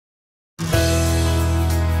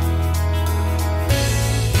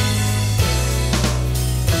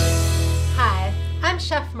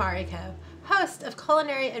Chef Mariko, host of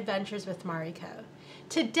Culinary Adventures with Mariko.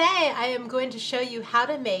 Today I am going to show you how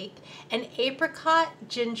to make an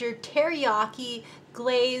Apricot-Ginger Teriyaki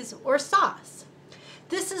Glaze or sauce.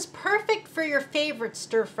 This is perfect for your favorite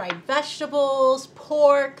stir-fried vegetables,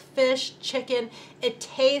 pork, fish, chicken. It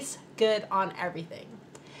tastes good on everything.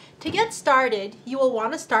 To get started, you will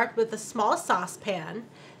want to start with a small saucepan,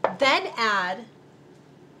 then add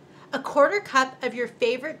a 1/4 cup of your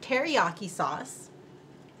favorite teriyaki sauce,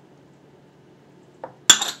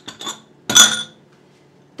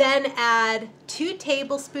 then add 2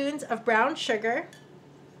 tablespoons of brown sugar,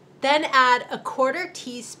 then add a 1/4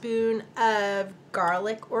 teaspoon of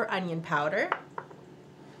garlic or onion powder,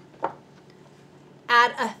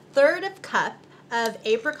 add a 1/3 cup of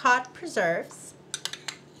apricot preserves,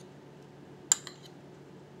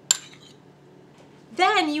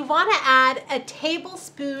 then you want to add a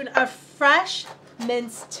tablespoon of fresh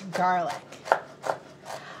minced garlic.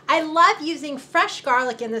 I love using fresh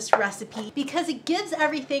garlic in this recipe because it gives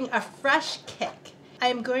everything a fresh kick. I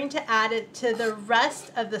am going to add it to the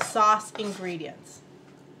rest of the sauce ingredients.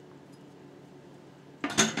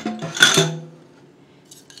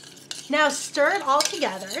 Now stir it all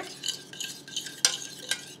together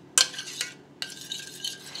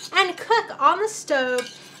and cook on the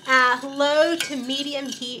stove at low to medium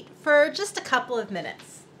heat for just a couple of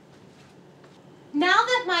minutes. Now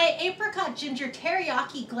that my apricot ginger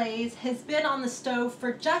teriyaki glaze has been on the stove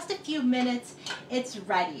for just a few minutes, it's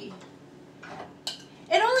ready.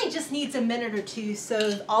 It only just needs a minute or two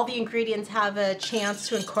so all the ingredients have a chance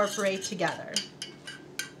to incorporate together.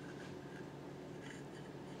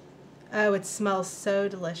 Oh, it smells so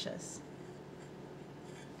delicious.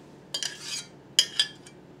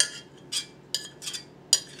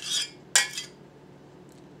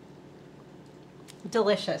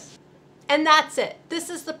 Delicious. And that's it. This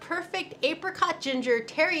is the perfect apricot ginger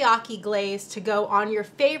teriyaki glaze to go on your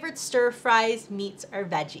favorite stir fries, meats, or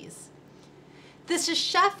veggies. This is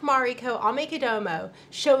Chef Mariko Amekodommo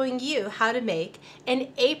showing you how to make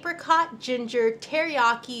an apricot ginger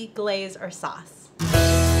teriyaki glaze or sauce.